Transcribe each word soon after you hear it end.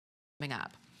coming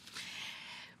up.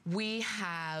 We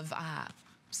have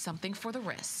something for the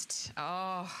wrist.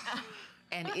 Oh.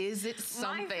 And is it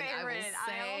something? My favorite.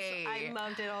 I will say. I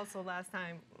loved it also last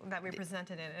time that we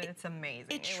presented it, and it's amazing.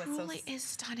 It truly is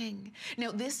stunning.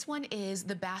 Now this one is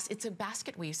it's a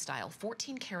basket weave style,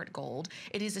 14 karat gold.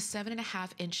 It is a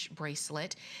 7.5-inch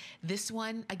bracelet. This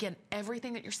one, again,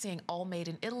 everything that you're seeing, all made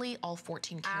in Italy, all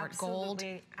 14 karat gold.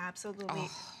 Absolutely,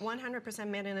 100%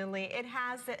 made in Italy. It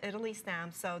has the Italy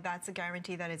stamp, so that's a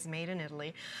guarantee that it's made in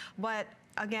Italy. But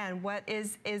again, what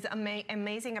is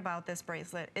amazing about this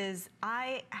bracelet is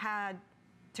I had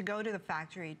to go to the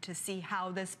factory to see how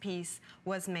this piece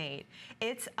was made.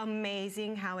 It's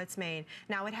amazing how it's made.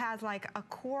 Now it has like a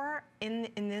core in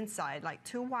the inside, like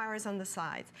 2 wires on the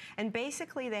sides. And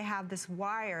basically they have this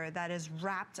wire that is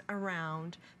wrapped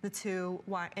around the 2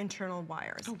 internal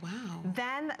wires. Oh, wow.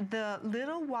 Then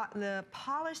the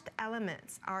polished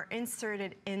elements are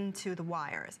inserted into the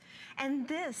wires. And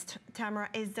this, Tamara,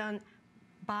 is done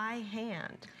by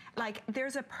hand. Like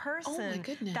there's a person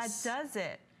that does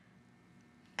it,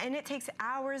 and it takes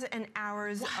hours and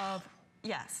hours of,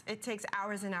 yes, it takes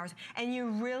hours and hours. And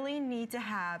you really need to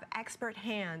have expert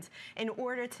hands in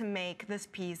order to make this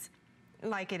piece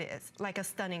like it is, like a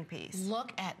stunning piece.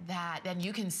 Look at that, and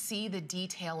you can see the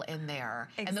detail in there.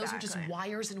 Exactly. And those are just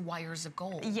wires and wires of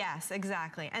gold. Yes,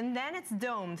 exactly. And then it's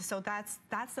domed, so that's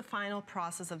the final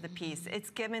process of the piece. It's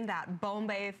given that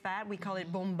Bombay effect, we call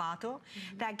it bombato,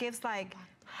 that gives like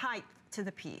height to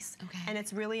the piece. And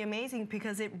it's really amazing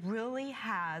because it really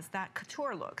has that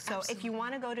couture look. So if you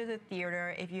want to go to the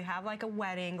theater, if you have like a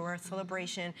wedding or a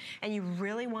celebration and you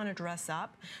really want to dress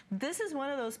up, this is one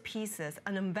of those pieces,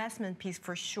 an investment piece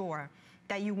for sure,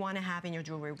 that you want to have in your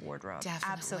jewelry wardrobe.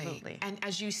 Definitely. Absolutely. And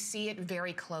as you see it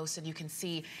very close, and you can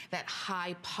see that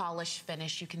high polish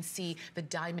finish, you can see the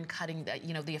diamond cutting,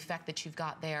 you know, the effect that you've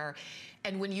got there.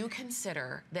 And when you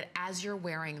consider that as you're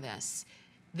wearing this,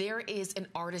 there is an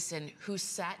artisan who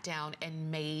sat down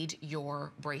and made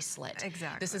your bracelet.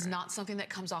 Exactly. This is not something that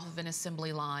comes off of an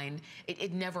assembly line.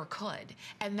 It never could.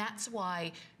 And that's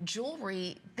why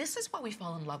jewelry, this is why we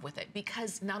fall in love with it,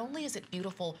 because not only is it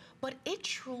beautiful, but it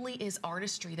truly is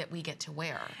artistry that we get to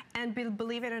wear. And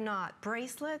believe it or not,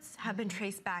 bracelets have been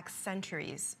traced back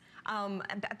centuries.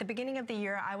 At the beginning of the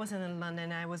year, I was in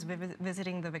London. I was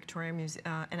visiting the Victoria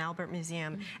and Albert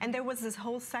Museum, and there was this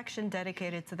whole section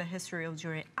dedicated to the history of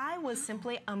jewelry. I was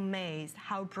simply amazed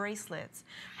how bracelets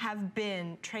have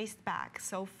been traced back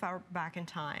so far back in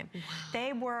time.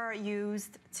 They were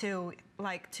used to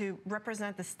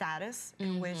represent the status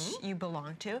in which you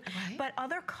belong to. But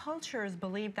other cultures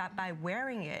believed that by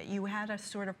wearing it, you had a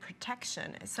sort of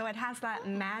protection. So it has that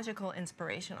magical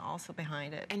inspiration also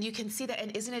behind it. And you can see that,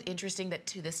 and isn't it interesting that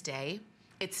to this day,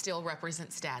 it still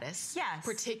represents status. Yes.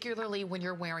 Particularly when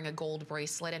you're wearing a gold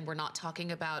bracelet, and we're not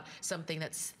talking about something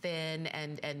that's thin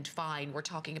and fine. We're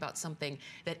talking about something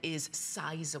that is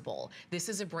sizable. This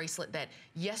is a bracelet that,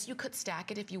 yes, you could stack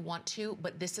it if you want to,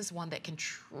 but this is one that can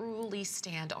truly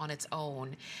stand on its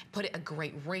own. Put a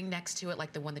great ring next to it,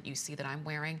 like the one that you see that I'm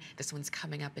wearing. This one's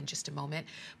coming up in just a moment.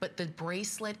 But the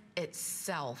bracelet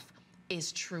itself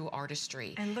is true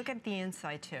artistry. And look at the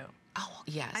inside too. Oh,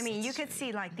 yes. I mean, you could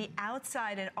see like the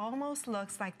outside, it almost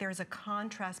looks like there's a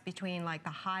contrast between like the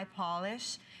high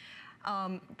polish,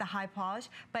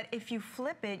 but if you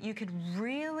flip it, you could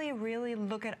really, really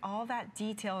look at all that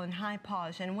detail in high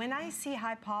polish. And when I see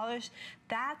high polish,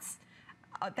 that's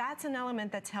an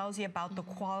element that tells you about the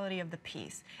quality of the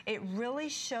piece. It really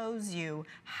shows you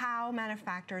how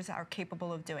manufacturers are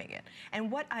capable of doing it.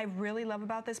 And what I really love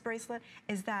about this bracelet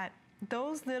is that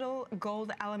those little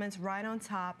gold elements right on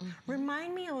top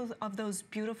remind me of those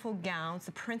beautiful gowns,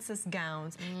 the princess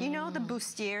gowns. You know, the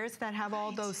bustiers that have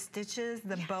all those stitches,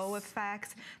 the bow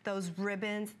effects, those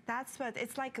ribbons. That's what,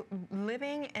 it's like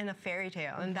living in a fairy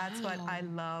tale, and that's what I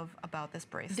love about this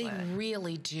bracelet. They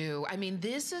really do. I mean,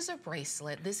 this is a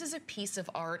bracelet. This is a piece of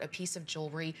art, a piece of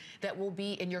jewelry that will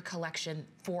be in your collection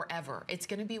forever. It's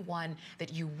gonna be one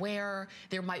that you wear.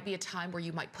 There might be a time where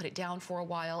you might put it down for a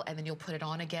while, and then you'll put it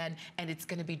on again, and it's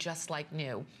gonna be just like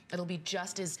new. It'll be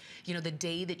just as, you know, the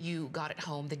day that you got it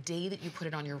home, the day that you put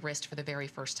it on your wrist for the very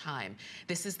first time.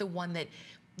 This is the one that,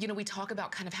 you know, we talk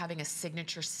about kind of having a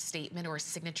signature statement or a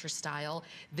signature style.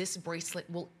 This bracelet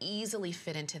will easily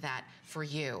fit into that for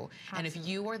you. Absolutely. And if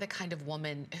you are the kind of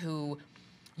woman who,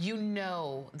 you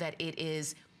know that it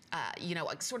is you know,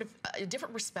 sort of a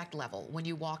different respect level when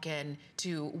you walk in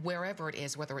to wherever it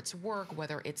is, whether it's work,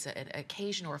 whether it's an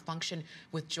occasion or a function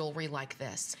with jewelry like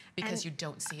this, because you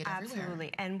don't see it everywhere.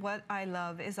 Absolutely. And what I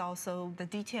love is also the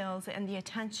details and the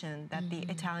attention that the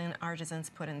Italian artisans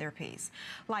put in their piece.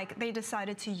 Like, they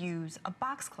decided to use a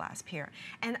box clasp here.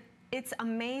 And it's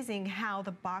amazing how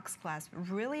the box clasp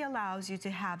really allows you to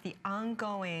have the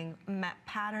ongoing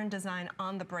pattern design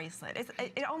on the bracelet.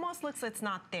 It almost looks it's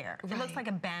not there. It looks like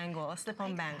a bangle, a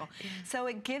slip-on bangle. So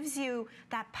it gives you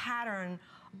that pattern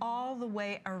all the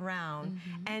way around,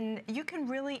 and you can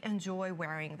really enjoy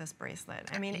wearing this bracelet.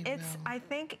 I mean, I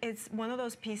think it's one of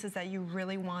those pieces that you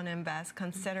really want to invest,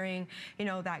 considering, you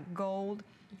know, that gold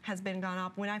has been gone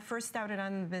up. When I first started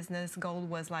on the business, gold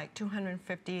was like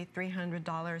 $250,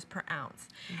 $300 per ounce.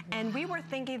 And we were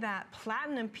thinking that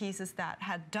platinum pieces that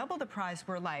had double the price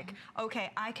were like,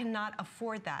 okay, I cannot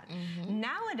afford that.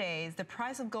 Nowadays, the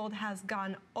price of gold has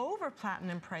gone over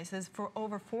platinum prices for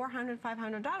over $400,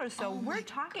 $500. So we're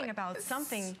talking about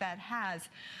something that has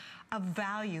a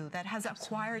value, that has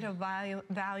acquired a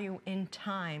value in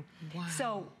time.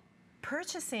 So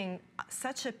purchasing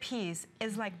such a piece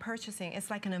is like purchasing, it's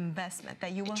like an investment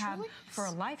that you will have for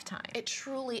a lifetime. It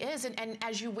truly is. And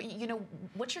as you know,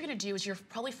 what you're going to do is you're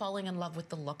probably falling in love with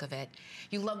the look of it.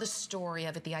 You love the story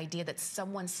of it, the idea that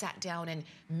someone sat down and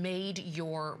made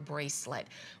your bracelet,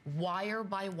 wire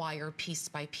by wire, piece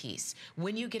by piece.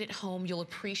 When you get it home, you'll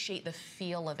appreciate the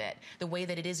feel of it, the way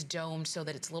that it is domed so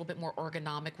that it's a little bit more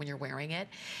ergonomic when you're wearing it,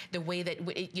 the way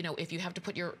that, you know, if you have to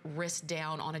put your wrist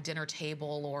down on a dinner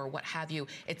table or what have you,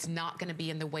 it's not going to be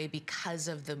in the way because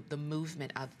of the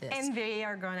movement of this. And they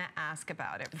are going to ask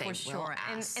about it for sure.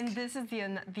 And this is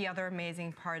the other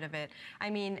amazing part of it. I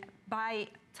mean, by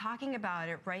talking about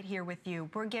it right here with you,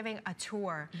 we're giving a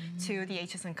tour to the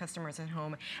HSN customers at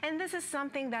home. And this is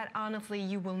something that honestly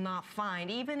you will not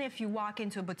find, even if you walk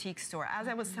into a boutique store. As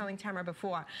I was telling Tamara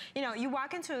before, you know, you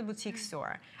walk into a boutique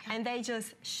store and they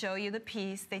just show you the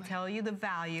piece, they tell you the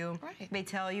value, they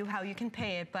tell you how you can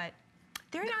pay it, but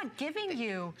they're not giving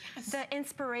you the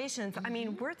inspirations. I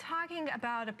mean, we're talking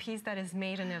about a piece that is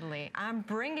made in Italy. I'm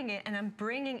bringing it, and I'm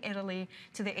bringing Italy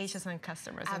to the HSN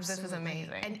customers. And this is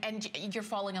amazing. And you're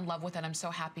falling in love with it. I'm so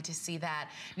happy to see that.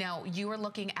 Now, you are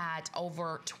looking at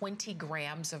over 20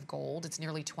 grams of gold. It's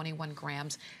nearly 21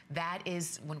 grams. That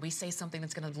is, when we say something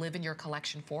that's going to live in your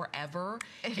collection forever,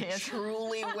 it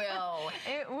truly will.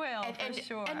 It will, for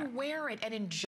sure. And wear it and enjoy